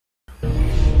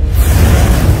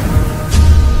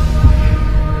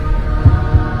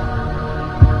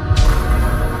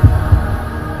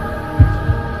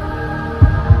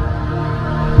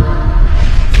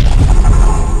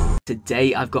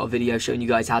Today I've got a video showing you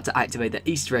guys how to activate the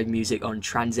Easter egg music on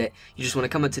Transit. You just want to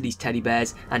come up to these teddy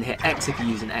bears and hit X if you're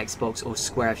using Xbox or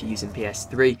square if you're using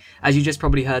PS3. As you just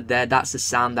probably heard there, that's the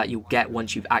sound that you'll get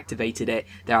once you've activated it.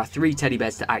 There are 3 teddy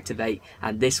bears to activate,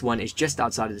 and this one is just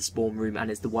outside of the spawn room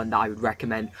and is the one that I would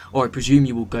recommend, or I presume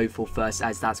you will go for first,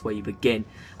 as that's where you begin.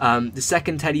 The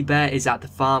second teddy bear is at the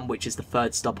farm, which is the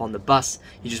 3rd stop on the bus.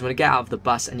 You just want to get out of the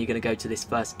bus and you're going to go to this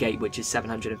first gate, which is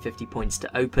 750 points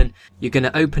to open. You're going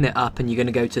to open it up and you're going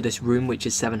to go to this room, which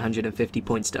is 750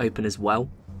 points to open as well.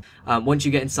 Once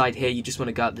you get inside here, you just want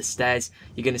to go up the stairs.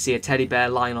 You're going to see a teddy bear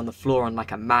lying on the floor on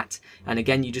like a mat, and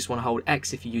again you just want to hold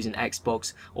X if you're using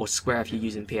Xbox or square if you're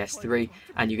using PS3,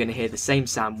 and you're going to hear the same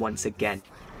sound once again.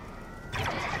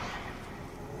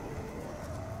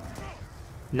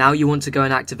 Now you want to go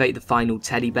and activate the final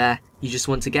teddy bear. You just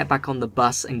want to get back on the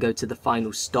bus and go to the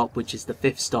final stop, which is the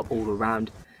 5th stop all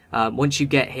around. Once you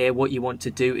get here, what you want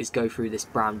to do is go through this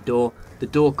brown door. The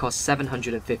door costs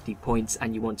 750 points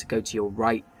and you want to go to your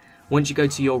right. Once you go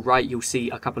to your right, you'll see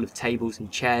a couple of tables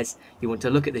and chairs. You want to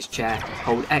look at this chair,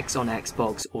 hold X on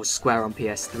Xbox or square on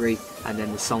PS3, and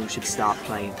then the song should start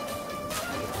playing.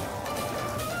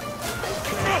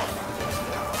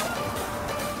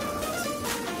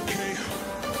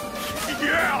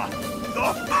 Yeah!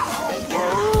 The power!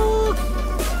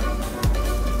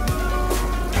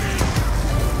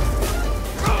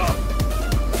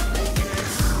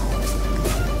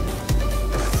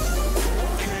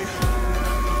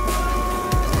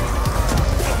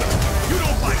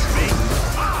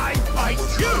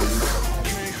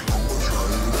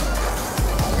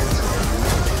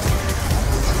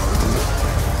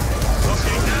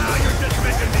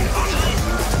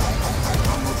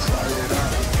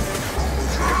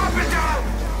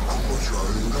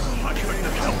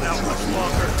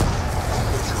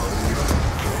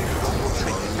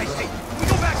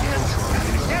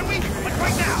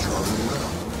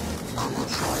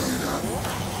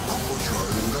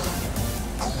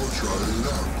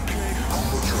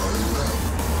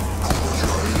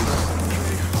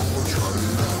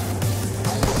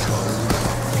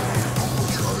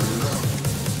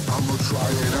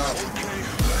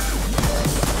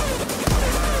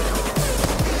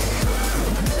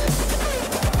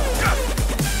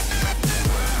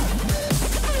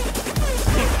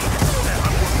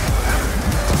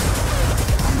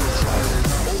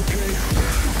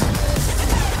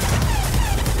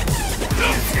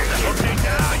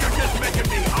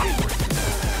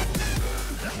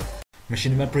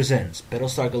 Machinima presents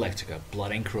Battlestar Galactica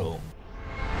Blood and Chrome.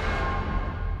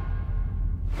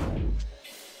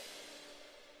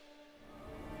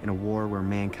 In a war where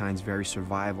mankind's very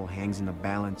survival hangs in the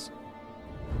balance,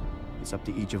 it's up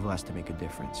to each of us to make a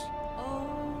difference.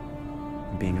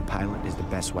 And being a pilot is the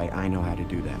best way I know how to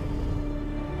do that.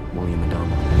 William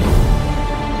Adama.